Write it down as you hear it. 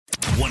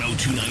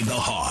1029 The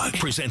Hog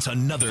presents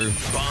another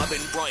Bob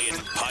and Brian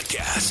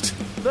podcast.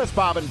 This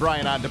Bob and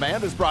Brian On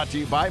Demand is brought to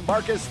you by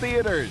Marcus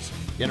Theaters.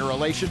 In a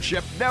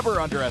relationship,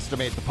 never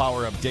underestimate the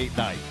power of date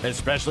night,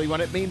 especially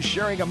when it means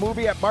sharing a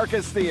movie at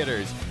Marcus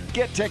Theaters.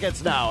 Get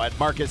tickets now at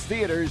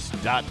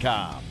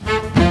marcustheaters.com.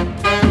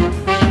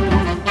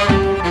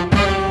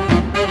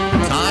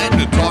 Time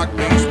to talk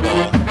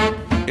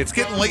baseball. It's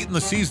getting late in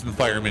the season,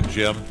 Fireman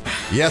Jim.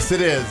 Yes,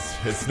 it is.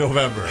 It's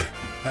November.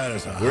 That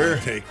is a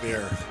hot take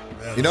there.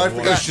 You know, I It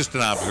was forgot. just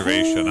an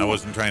observation. I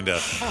wasn't trying to.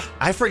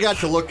 I forgot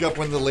to look up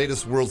when the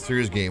latest World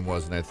Series game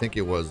was, and I think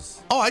it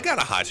was. Oh, I got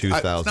a hot take.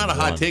 It's not a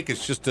hot 2001. take.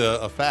 It's just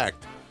a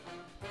fact.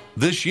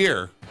 This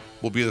year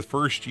will be the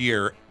first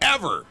year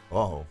ever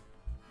Oh,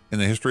 in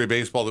the history of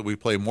baseball that we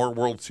play more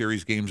World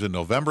Series games in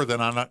November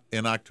than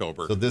in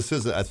October. so this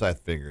is. That's what I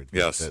figured.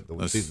 Yes. That the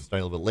This- season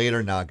started a little bit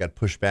later. Now it got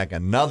pushed back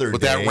another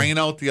With day. that rain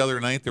out the other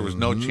night, there was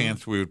no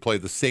chance we would play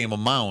the same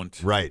amount.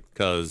 Right.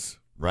 Because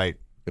Right.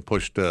 it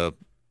pushed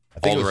I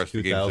think all it the was rest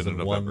of the games into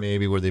 2001 November.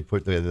 maybe where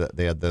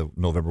they had the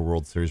November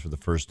World Series for the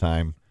first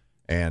time,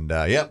 and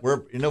yeah,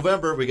 we're in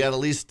November. We got at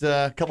least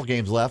a couple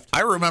games left.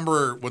 I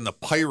remember when the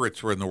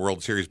Pirates were in the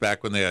World Series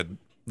back when they had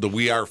the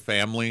We Are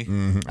Family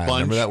bunch. I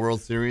remember that World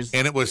Series.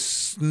 And it was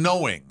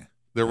snowing.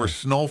 There were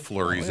snow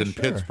flurries Oh, yeah, in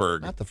sure.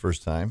 Pittsburgh. Not the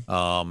first time.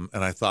 And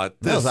I thought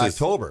That was this is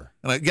October.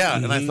 And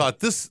I thought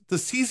the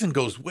season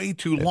goes way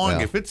too long. well.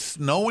 If it's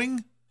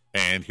snowing,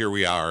 and here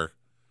we are.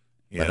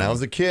 When I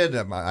was a kid,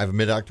 I have a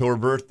mid-October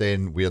birthday,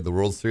 and we had the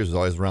World Series. It was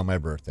always around my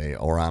birthday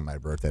or on my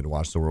birthday to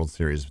watch the World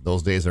Series.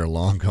 Those days are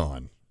long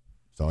gone.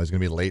 It's always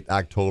going to be late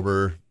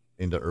October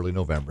into early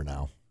November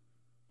now.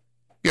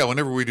 Yeah,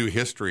 whenever we do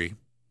history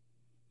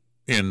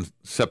in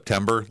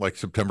September, like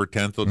September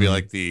 10th, it'll be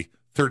like the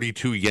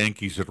 32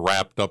 Yankees had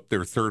wrapped up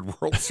their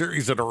third World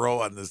Series in a row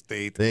on this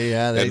date They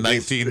in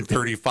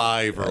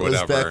 1935 or That was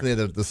whatever. back then,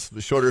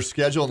 the shorter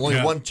schedule and only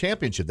Yeah. one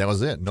championship. That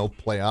was it. No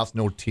playoffs,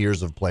 no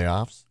tiers of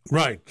playoffs.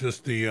 Right,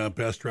 just the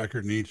best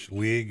record in each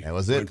league. That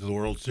was went it. to the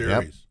World Yep.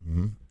 Series.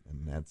 Mm-hmm.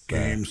 And that's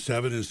Game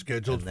 7 is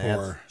scheduled and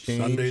that's for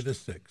changed. Sunday the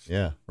 6th.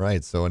 Yeah,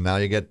 right. So now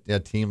you get a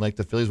team like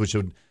the Phillies, which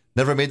would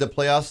never made the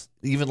playoffs.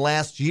 Even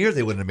last year,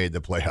 they wouldn't have made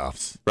the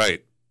playoffs.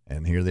 Right.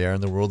 And here they are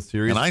in the World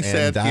Series And I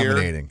sat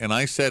dominating. here and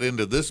I sat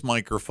into this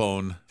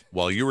microphone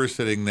while you were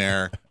sitting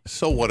there.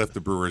 So what if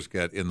the Brewers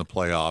get in the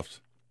playoffs?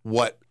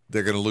 What?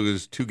 They're going to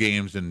lose 2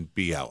 games and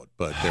be out,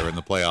 but they're in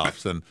the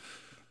playoffs. And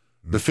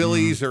the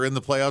Phillies are in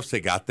the playoffs. They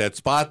got that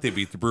spot. They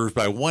beat the Brewers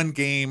by 1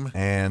 game.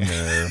 And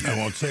I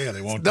won't say it.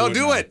 I won't No, do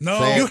do now. it.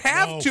 No, You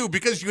have no. to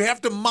because you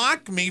have to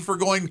mock me for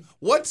going,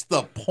 what's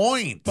the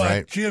point? But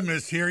Right. Jim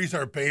is here. He's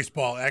our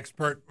baseball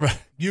expert.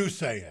 You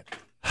say it.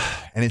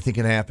 anything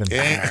can happen.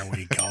 There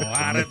we go.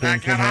 Anything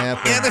can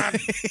happen.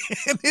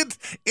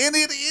 And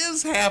it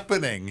is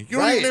happening. You don't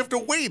Right. even have to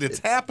wait. It's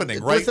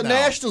happening right the now.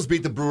 Nationals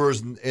beat the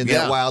Brewers in Yeah.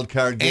 that wild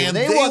card game. And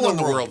they won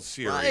the World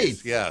Series. Right.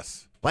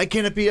 Yes. Why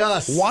can't it be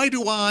us? Why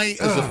do I,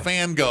 as a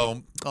fan,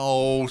 go,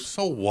 oh,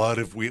 so what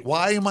if we,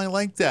 why am I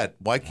like that?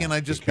 Why can't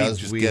I just Because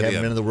just we get haven't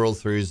in? been in the World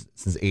Series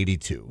since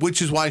 '82.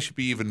 Which is why I should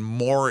be even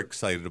more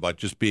excited about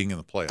just being in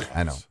the playoffs.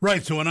 I know.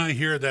 Right, so when I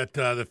hear that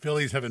the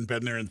Phillies haven't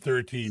been there in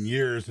 13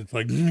 years, it's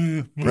like,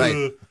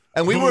 Right.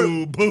 And we were,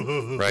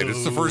 Right.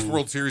 It's the first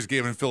World Series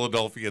game in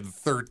Philadelphia in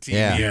 13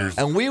 yeah, years.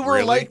 and we were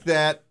Really? like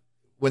that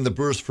when the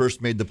Brewers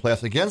first made the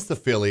playoffs against the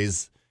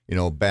Phillies. You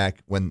know, back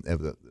when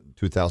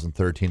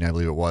 2013, I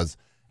believe it was,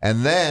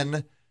 and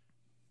then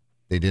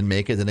they didn't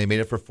make it. Then they made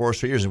it for 4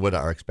 straight years, and what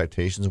our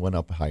expectations went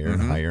up higher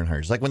and higher and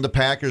higher. Just like when the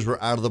Packers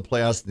were out of the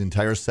playoffs the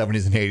entire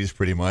 70s and 80s,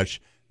 pretty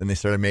much. Then they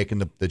started making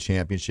the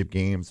championship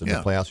games and Yeah.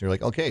 the playoffs. And you're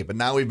like, okay, but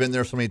now we've been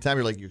there so many times.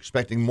 You're like, you're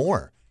expecting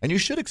more, and you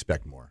should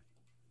expect more.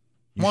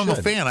 You Well, I'm a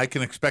should. fan. I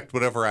can expect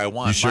whatever I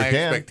want. You sure my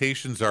can.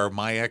 expectations are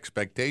my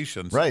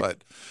expectations. Right.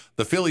 But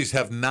the Phillies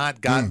have not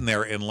gotten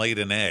there and laid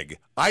an egg.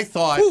 I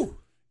thought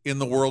in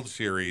the World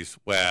Series,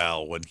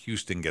 well, when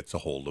Houston gets a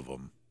hold of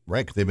them.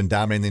 Right, because they've been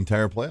dominating the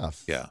entire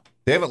playoffs. Yeah.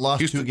 They haven't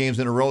lost Houston- 2 games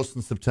in a row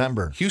since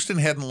September. Houston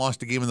hadn't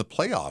lost a game in the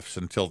playoffs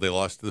until they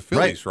lost to the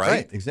Phillies,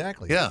 right?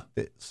 exactly. Yeah.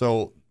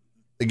 So,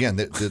 again,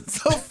 the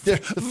The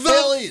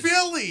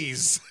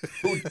Phillies.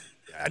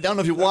 I don't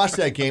know if you watched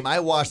that game. I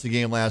watched the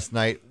game last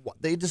night.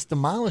 They just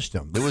demolished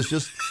them. It was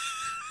just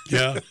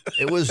Yeah.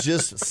 It was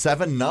just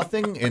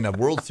 7-0 in a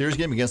World Series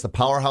game against the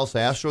powerhouse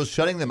Astros,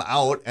 shutting them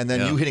out, and then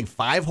Yeah. you hitting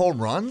 5 home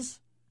runs.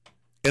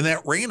 And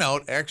that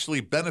rainout actually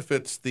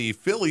benefits the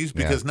Phillies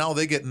because now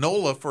they get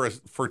Nola for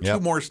 2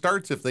 Yep. more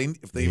starts if they You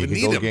even could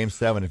need go him Game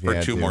 7 if you for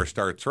had 2 to. more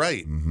starts,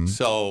 right?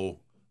 So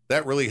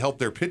that really helped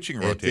their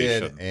pitching It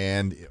rotation. did,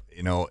 and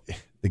you know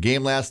the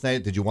game last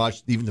night. Did you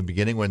watch even the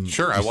beginning when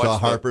Sure, you I watched saw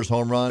Harper's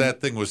home run?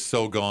 That thing was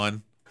so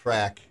gone.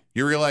 Crack.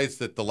 You realize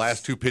that the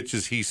last 2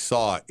 pitches he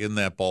saw in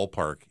that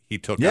ballpark, he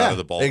took Yeah, out of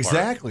the ballpark.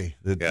 exactly.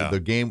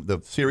 The game, the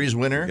series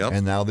winner, Yep.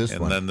 and now this and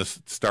one. then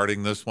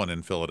starting this one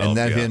in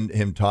Philadelphia. And then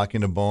him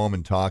talking to Bohm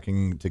and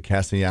talking to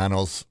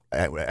Castellanos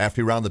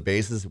after he rounded the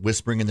bases,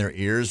 whispering in their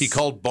ears. He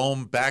called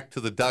Bohm back to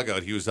the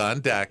dugout. He was on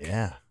deck.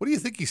 Yeah. What do you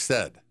think he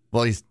said?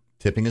 Well, he's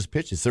tipping his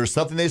pitches. There was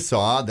something they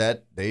saw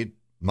that they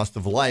must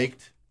have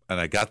liked. And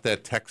I got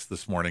that text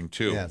this morning,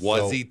 too. Yeah,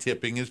 Was he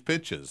tipping his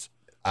pitches?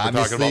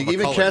 Obviously,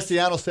 even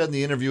Castellanos said in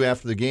the interview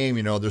after the game,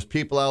 there's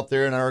people out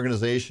there in our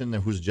organization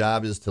whose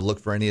job is to look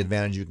for any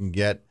advantage you can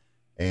get.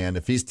 And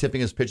if he's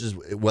tipping his pitches,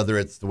 whether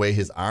it's the way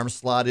his arm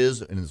slot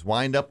is in his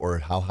windup or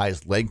how high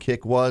his leg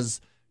kick was,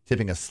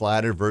 tipping a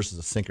slider versus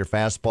a sinker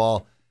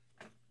fastball,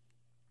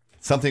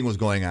 something was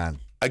going on.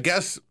 I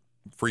guess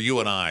for you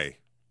and I,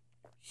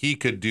 he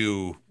could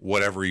do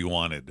whatever he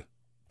wanted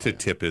to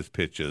tip his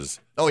pitches.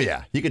 Oh,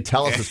 yeah. He could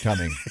tell us it's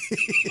coming.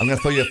 I'm going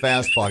to throw you a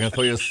fastball. I'm going to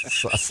throw you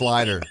a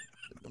slider.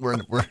 We're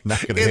not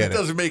going to hit it. It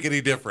doesn't make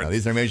any difference. No,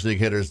 these are major league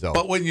hitters, though.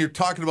 But when you're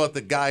talking about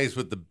the guys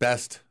with the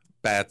best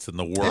bats in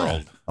the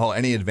world. Yeah. Oh,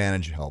 any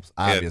advantage helps,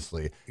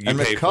 obviously. You and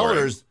pay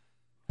McCullers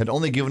had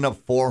only given up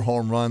 4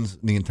 home runs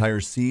in the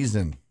entire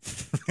season.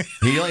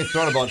 He only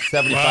thrown about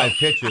 75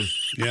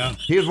 pitches. Yeah.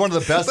 He was one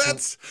of the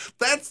best.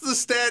 That's the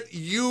stat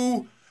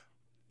you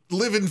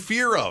live in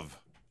fear of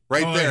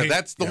right there.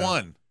 That's the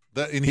one.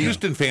 And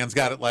Houston fans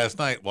got it last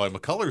night. Well,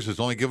 McCullers has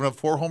only given up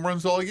 4 home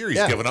runs all year.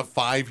 He's given up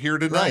 5 here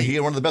tonight. Right. He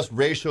had one of the best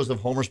ratios of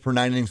homers per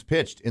 9 innings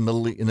pitched in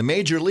the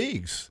major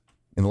leagues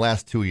in the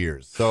last 2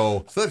 years.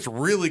 So that's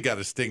really got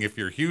to sting if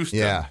you're Houston.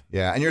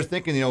 Yeah. And you're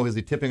thinking, is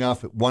he tipping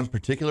off at one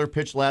particular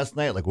pitch last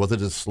night? Like, was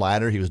it his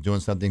slider? He was doing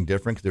something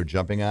different because they were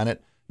jumping on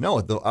it? No.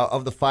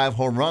 Of the 5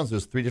 home runs,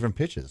 there's 3 different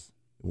pitches.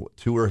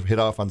 2 were hit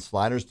off on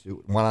sliders,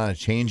 1 on a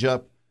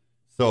changeup.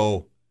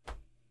 So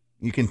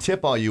you can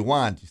tip all you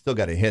want. You still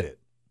got to hit it.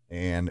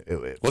 And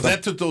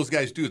that's what those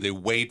guys do. They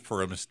wait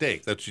for a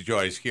mistake. That's what you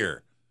always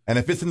hear. And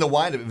if it's in the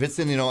wind, if it's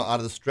in out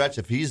of the stretch,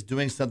 if he's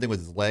doing something with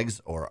his legs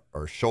or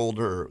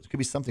shoulder, or it could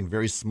be something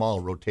very small,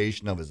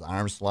 rotation of his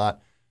arm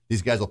slot,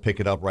 these guys will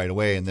pick it up right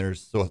away. And they're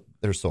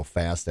so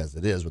fast as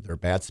it is with their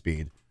bat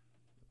speed.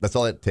 That's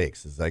all it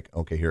takes. Is like,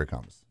 okay, here it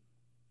comes,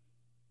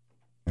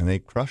 and they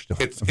crushed him.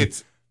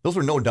 It's those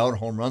were no doubt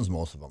home runs,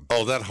 most of them.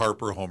 Oh, that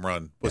Harper home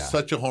run was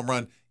such a home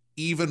run.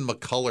 Even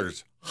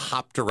McCullers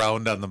hopped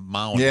around on the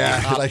mound. Yeah,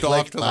 he hopped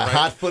off to the right.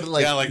 Hot-footed,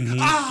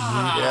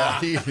 Yeah,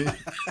 he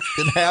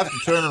didn't have to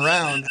turn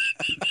around.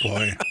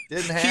 Boy,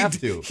 didn't have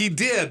to. He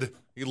did.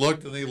 He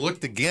looked and he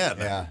looked again.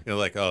 Yeah, you're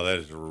like, oh, that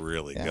is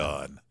really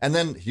gone. And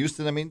then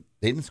Houston, they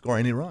didn't score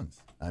any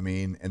runs. And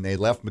they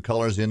left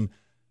McCullers in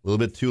a little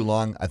bit too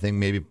long. I think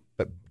maybe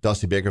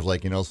Dusty Baker's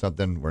like,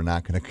 something, we're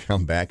not going to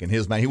come back. In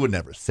his mind, he would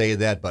never say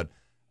that, but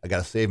I got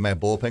to save my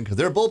bullpen because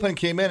their bullpen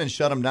came in and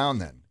shut them down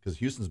then. Because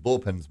Houston's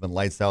bullpen has been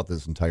lights out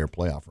this entire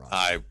playoff run.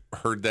 I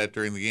heard that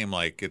during the game.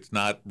 Like, it's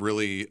not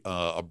really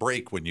a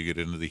break when you get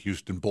into the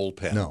Houston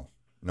bullpen. No,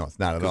 it's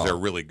not at all. Because they're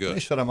really good. They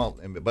shut them out,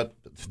 but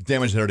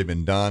damage had already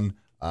been done.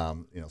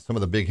 Some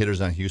of the big hitters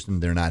on Houston,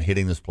 they're not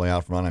hitting this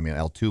playoff run.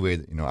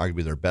 Altuve,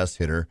 arguably their best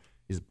hitter,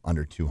 he's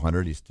under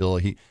 200.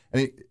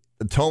 The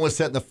tone was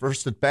set in the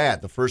first at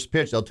bat, the first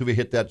pitch. Altuve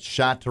hit that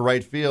shot to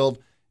right field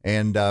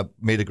and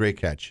made a great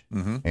catch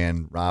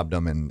and robbed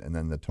them, and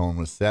then the tone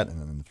was set, and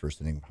then in the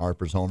first inning,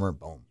 Harper's homer,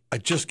 boom. I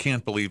just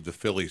can't believe the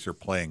Phillies are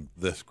playing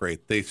this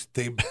great. They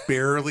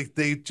barely,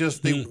 they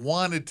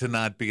wanted to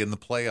not be in the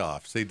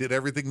playoffs. They did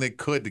everything they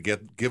could to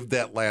give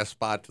that last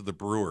spot to the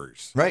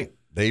Brewers. Right,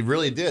 they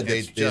really did.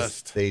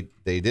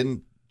 They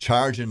didn't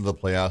charge into the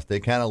playoffs.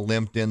 They kind of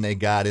limped in. They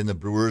got in. The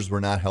Brewers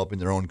were not helping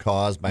their own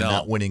cause by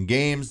not winning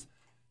games.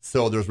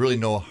 So there's really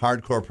no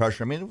hardcore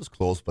pressure. It was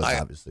close, but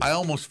obviously. I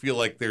almost feel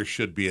like there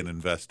should be an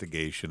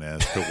investigation as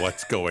to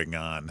what's going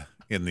on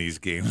in these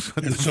games.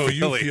 And so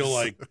you feel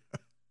like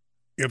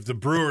if the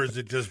Brewers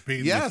had just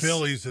beaten the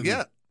Phillies.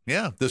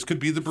 This could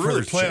be the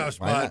Brewers. For the playoff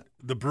spot,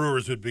 the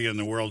Brewers would be in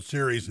the World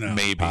Series now.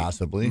 Maybe.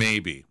 Possibly.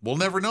 Maybe. We'll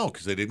never know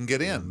because they didn't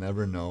get in. We'll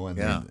never know.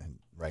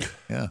 Right.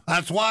 Yeah.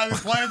 That's why we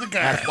play the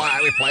game. That's why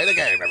we play the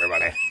game,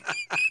 everybody.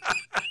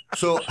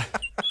 So...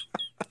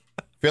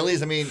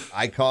 Phillies,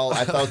 I thought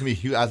it was going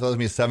to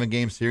be a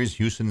 7-game series.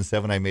 Houston in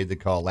 7, I made the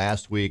call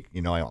last week.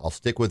 I'll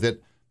stick with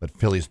it. But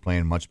Philly's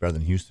playing much better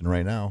than Houston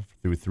right now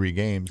through 3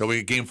 games. So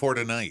we get Game 4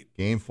 tonight.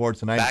 Game 4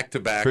 tonight.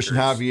 Back-to-backers. Christian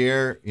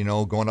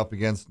Javier, going up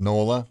against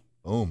Nola.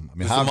 Boom.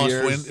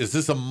 Is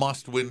this a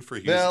must-win for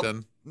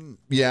Houston? Well,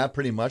 yeah,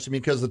 pretty much.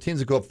 Because the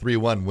teams that go up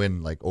 3-1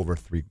 win like over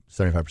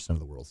 75% of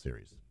the World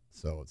Series.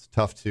 So it's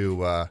tough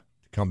to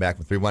come back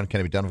from 3-1.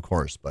 Can it be done? Of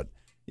course. But,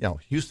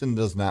 Houston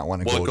does not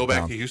want to go down. Will it go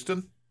back to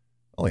Houston?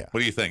 Oh, yeah. What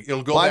do you think?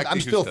 It'll go back to Houston.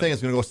 I'm still thinking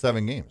it's going to go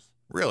 7 games.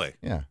 Really?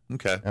 Yeah.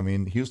 Okay.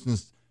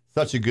 Houston's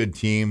such a good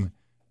team.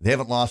 They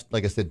haven't lost,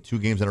 like I said, 2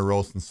 games in a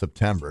row since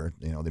September.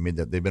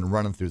 They've been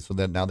running through. So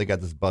now they got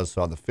this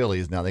buzzsaw of the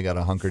Phillies. Now they got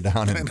to hunker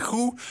down. And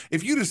who?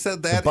 If you'd have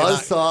said that,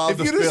 buzzsaw. If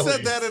you'd have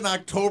said that in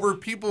October,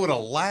 people would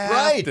have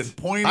laughed and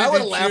pointed at you. I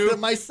would have laughed at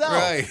myself.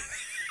 Right.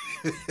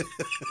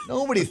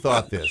 Nobody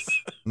thought this.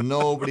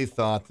 Nobody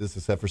thought this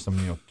except for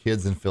some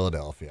kids in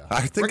Philadelphia.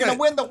 We're going to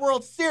win the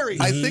World Series.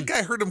 I think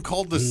I heard them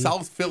called the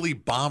South Philly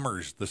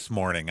Bombers this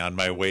morning on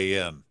my way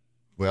in.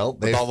 Well,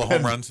 with all the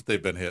home runs that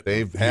they've been hit. They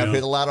have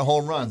hit a lot of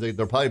home runs.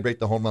 They'll probably break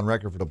the home run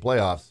record for the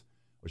playoffs,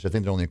 which I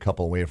think they're only a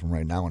couple away from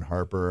right now. And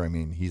Harper,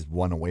 he's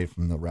 1 away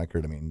from the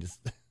record.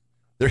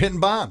 They're hitting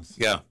bombs.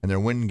 Yeah. And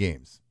they're winning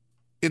games.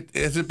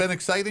 Has it been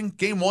exciting?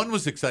 Game 1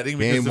 was exciting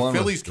because Game the one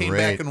Phillies was came great.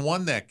 back and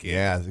won that game.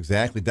 Yeah,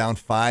 exactly. Down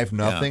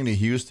 5-0 to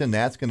Houston.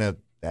 That's gonna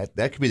that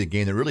could be the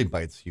game that really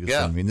bites Houston.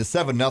 Yeah. I mean, the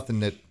 7-0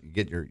 that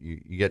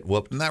you get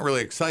whooped. Not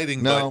really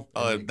exciting, No,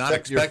 but not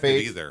accept your expected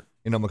fate. either.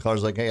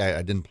 McCullers like, hey,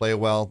 I didn't play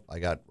well. I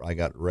got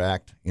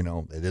racked. It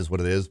is what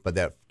it is. But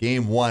that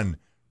game 1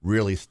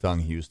 really stung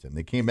Houston.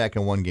 They came back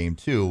and won game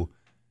 2,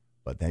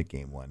 but that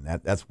game 1,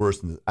 that's worse.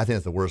 I think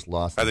it's the worst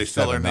loss. Are they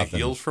still on their 7-0.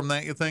 heels from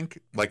that, you think?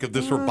 Like if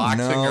this were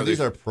boxing? No,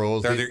 these are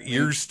pros. Are their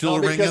ears still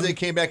because ringing? they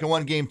came back and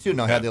won game 2.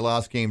 Now, had they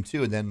lost game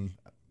 2, then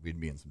we'd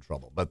be in some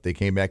trouble. But they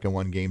came back and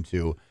won game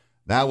 2.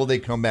 Now will they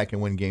come back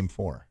and win game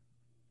 4?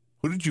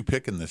 Who did you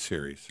pick in this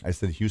series? I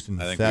said Houston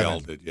I think 7. we all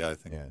did. Yeah, I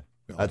think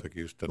we all took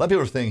Houston. A lot of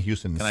people are saying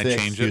Houston Can 6, I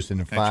change it? Houston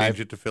Can 5. I change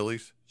it to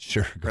Phillies?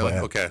 Sure, go Really?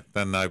 ahead. Okay,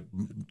 then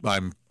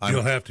I'm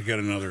You'll have to get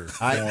another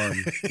form.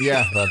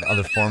 Yeah,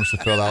 other forms to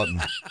fill out.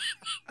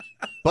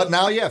 But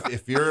now,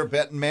 if you're a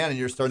betting man and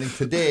you're starting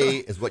today,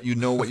 is what you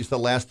saw the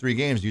last 3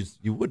 games,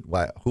 you would.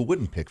 Who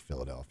wouldn't pick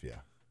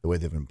Philadelphia the way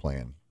they've been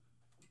playing?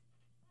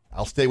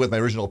 I'll stay with my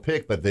original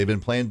pick, but they've been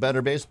playing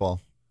better baseball.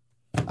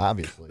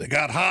 Obviously, They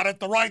got hot at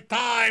the right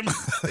time.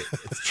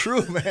 it's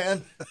true,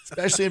 man.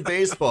 Especially in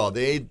baseball,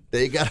 they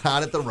got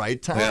hot at the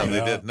right time. Yeah,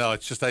 they did. No,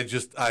 it's just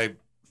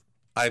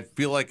I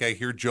feel like I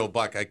hear Joe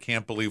Buck. I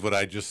can't believe what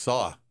I just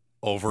saw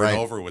over and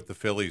over with the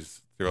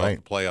Phillies throughout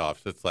the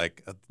playoffs. It's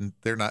like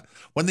they're not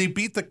when they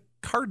beat the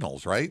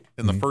Cardinals right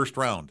in the first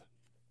round,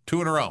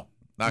 2 in a row,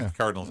 knocked the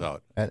Cardinals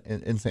out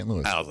in St.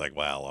 Louis. I was like,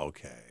 well,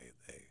 okay,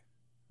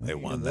 they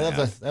won that.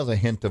 That was a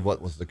hint of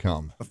what was to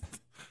come.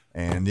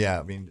 And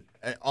I mean,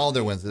 all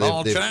their wins.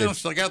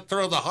 Chance, I got to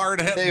throw the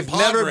hard hit. They've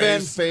never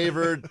been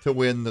favored to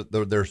win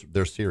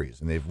their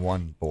series, and they've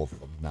won both of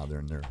them. Now they're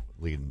in their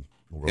leading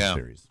World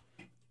Series.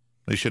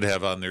 They should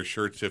have on their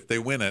shirts, if they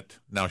win it,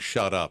 now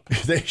shut up.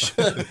 They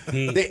should.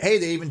 They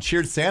even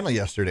cheered Santa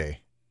yesterday.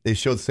 They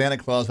showed Santa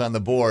Claus on the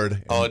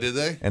board. Did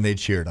they? And they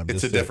cheered.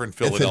 It's a different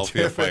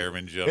Philadelphia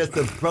fireman, Jim. It's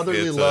a brotherly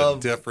it's love.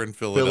 A different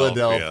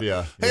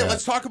Philadelphia. Hey, Yeah.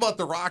 let's talk about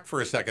The Rock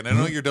for a second. I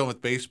know you're done with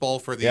baseball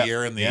for the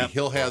year, and the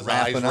Hill has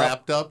Wrapping eyes up.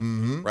 wrapped up.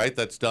 Right,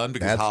 that's done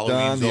because That's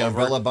Halloween's done. The over.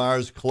 umbrella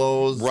bar's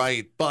closed.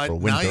 Right, but For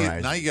now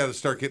winter you got to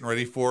start getting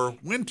ready for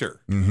winter,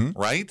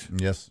 right?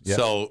 Yes.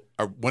 So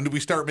when do we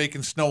start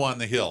making snow on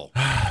the hill?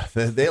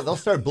 They'll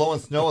start blowing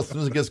snow as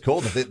soon as it gets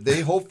cold.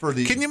 They hope for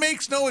the. Can you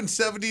make snow in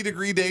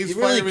 70-degree days? You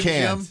really Fireman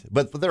can't. Jim?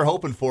 But what they're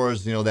hoping for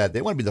is, that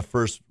they want to be the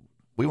first.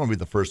 We want to be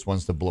the first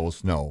ones to blow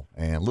snow.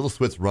 And Little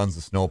Switz runs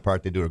the snow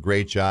park. They do a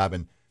great job,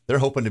 and they're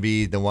hoping to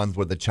be the ones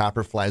where the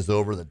chopper flies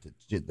over the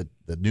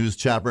news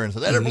chopper and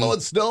says, "They're blowing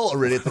snow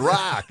already at the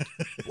Rock."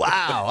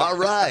 Wow! All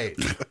right.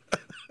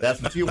 That's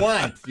what you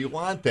want. You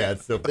want that.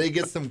 So if they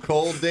get some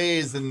cold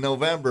days in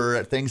November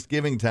at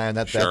Thanksgiving time,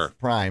 that's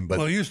prime. But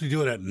Well, they usually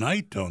do it at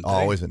night, don't they?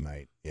 always at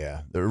night.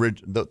 Yeah,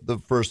 the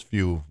first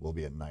few will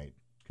be at night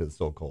because it's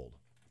so cold.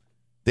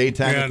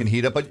 Daytime you can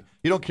heat up, but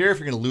you don't care if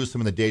you're going to lose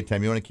some in the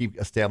daytime. You want to keep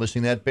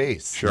establishing that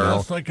base. Sure. Well,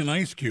 it's like an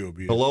ice cube.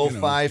 Below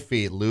 5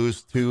 feet,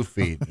 lose 2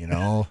 feet.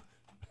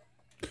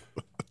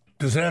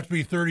 Does it have to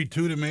be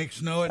 32 to make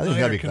snow at I night?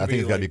 think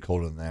it's got to be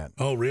colder than that.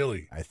 Oh,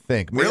 really? I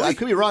think. Really? I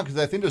could be wrong because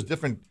I think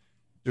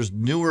there's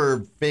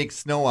newer fake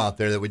snow out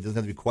there that doesn't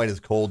have to be quite as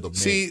cold to make.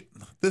 See,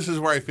 this is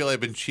where I feel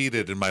I've been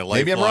cheated in my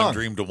Maybe I'm lifelong wrong.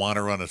 dream to want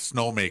to run a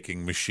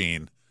snowmaking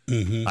machine.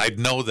 I'd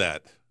know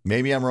that.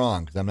 Maybe I'm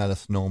wrong because I'm not a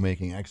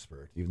snowmaking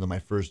expert. Even though my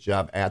first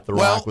job at the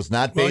Well- Rock was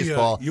not Well,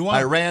 baseball,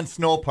 I ran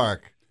snow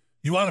park.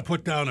 You want to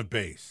put down a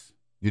base.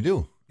 You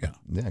do. Yeah.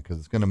 Yeah, because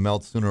it's going to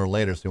melt sooner or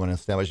later. So you want to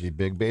establish a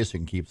big base you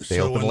can stay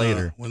So open when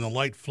later. when the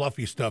light,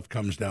 fluffy stuff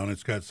comes down,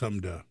 it's got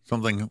something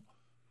Something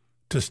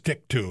to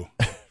stick to.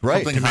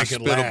 Right. something to make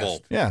it hospitable.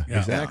 last. Yeah, Yeah.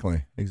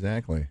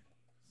 exactly.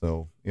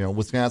 So,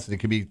 Wisconsin, it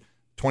could be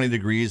 20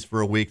 degrees for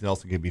a week, and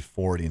also could be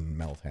 40 and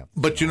melt half.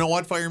 But you know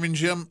what, Fireman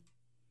Jim?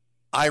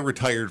 I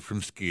retired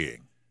from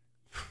skiing.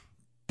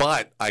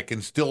 But I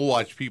can still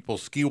watch people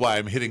ski while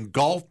I'm hitting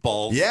golf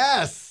balls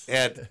Yes.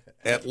 at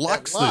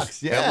Lux, Lux,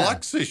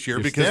 this year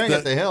You're because staring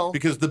at the hill.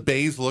 because the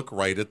bays look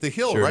right at the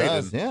hill, Sure right?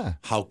 does, And yeah.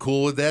 How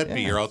cool would that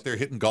be? Yeah. You're out there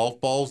hitting golf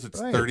balls.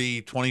 It's Right.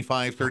 30,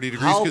 25, 30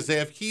 degrees How- because they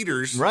have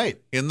heaters Right.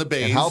 in the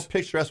bays. And how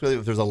picturesque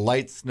if there's a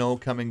light snow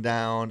coming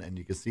down and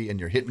you can see, and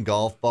you're hitting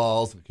golf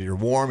balls because you're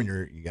warm and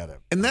you got a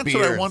And that's beer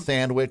what I and want-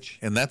 sandwich.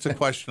 And that's a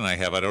question I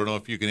have. I don't know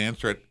if you can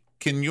answer it.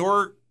 Can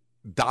your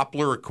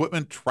Doppler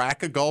equipment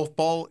track a golf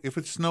ball if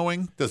it's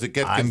snowing? Does it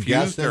get I'm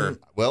confused? guessing. Or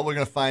Well, we're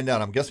going to find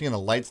out. I'm guessing in a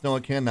light snow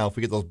it can. Now, if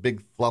we get those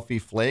big fluffy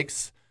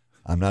flakes,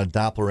 I'm not a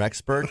Doppler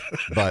expert,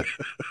 but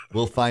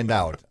we'll find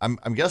out. I'm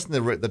guessing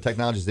the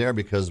technology's there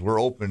because we're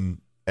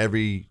open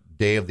every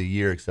day of the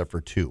year except for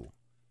 2,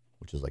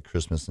 which is like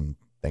Christmas and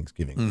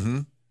Thanksgiving. Mm-hmm.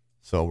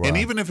 So, and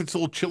even if it's a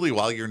little chilly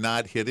while you're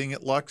not hitting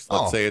at Lux,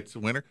 let's say it's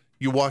winter,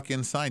 you walk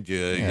inside,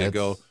 you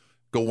go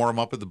warm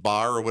up at the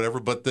bar or whatever.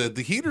 But the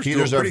heaters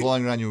are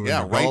blowing around you when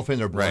you're golfing.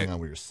 They're blowing on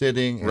where you're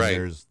sitting, and Right.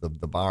 there's the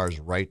bars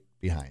right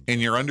behind you. And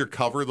you're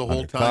undercover the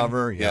whole time.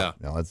 Undercover, yeah.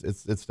 No, it's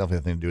definitely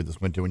a thing to do this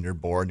winter when you're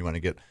bored and you want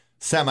to get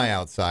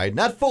semi-outside.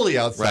 Not fully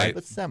outside, Right.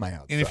 but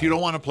semi-outside. And if you don't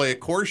want to play a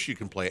course, you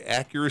can play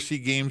accuracy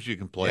games. You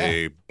can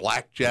play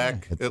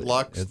blackjack at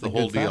Lux, it's the a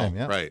whole good time, deal.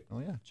 yeah. Right. Oh,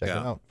 yeah. Check it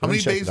out. How many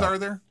Check it bays out. are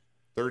there?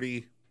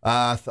 30?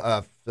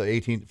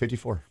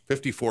 54.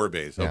 54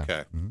 bays. Yeah.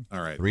 Okay.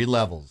 All right. 3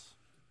 levels.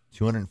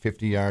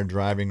 250-yard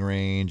driving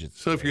range.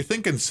 So if you're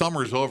thinking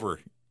summer's over,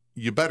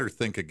 you better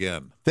think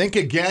again. Think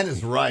again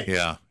is right.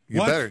 Yeah. You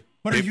What? better.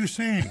 What are if- you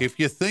saying? If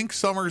you think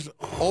summer's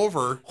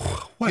over,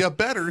 you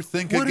better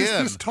think What is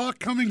again. this talk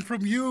coming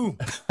from you?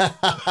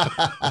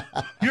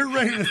 You're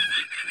ready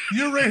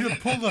to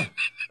pull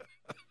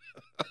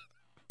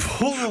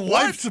the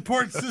life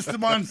support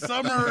system on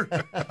summer.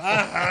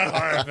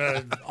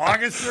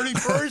 August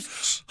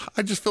 31st.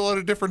 I just fill out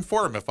a different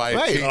form if I.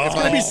 Right. It's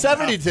going to be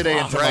 70 today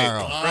and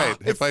tomorrow. Right.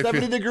 It's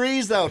 70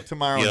 degrees out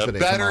tomorrow and You today.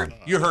 better.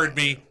 Tomorrow. You heard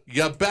me.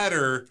 You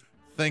better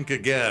think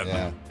again.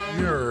 Yeah.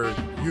 You.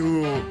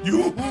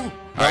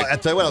 Well, I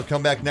tell you what, I'll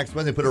come back next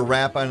Wednesday, put a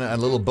wrap on a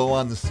little bow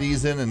on the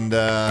season, and All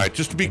right.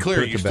 Just to be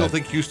clear, you still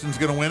think Houston's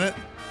going to win it?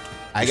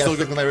 I got to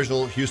stick with my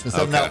original Houston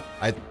 7.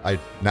 Okay.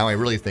 Now I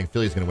really think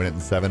Philly's going to win it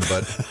in 7,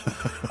 but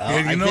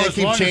And I you know, can't as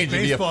keep long as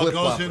changing. Be a baseball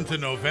flip-flop. goes into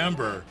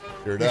November,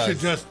 Sure we does. should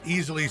just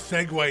easily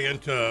segue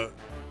into,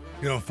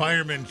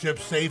 Fireman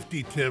Jim's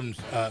safety tips.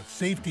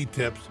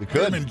 We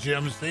could. Fireman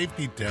Jim's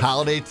safety tips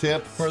Holiday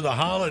tips. for the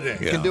holiday.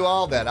 You can do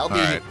all that.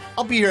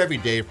 I'll be here every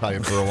day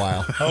probably for a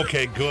while.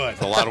 Okay, good.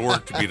 A lot of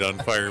work to be done,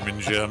 Fireman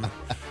Jim.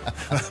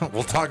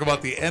 We'll talk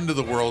about the end of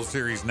the World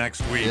Series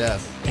next week.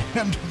 Yes.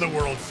 End of the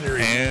World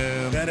Series.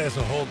 And That has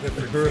a whole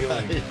different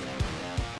feeling.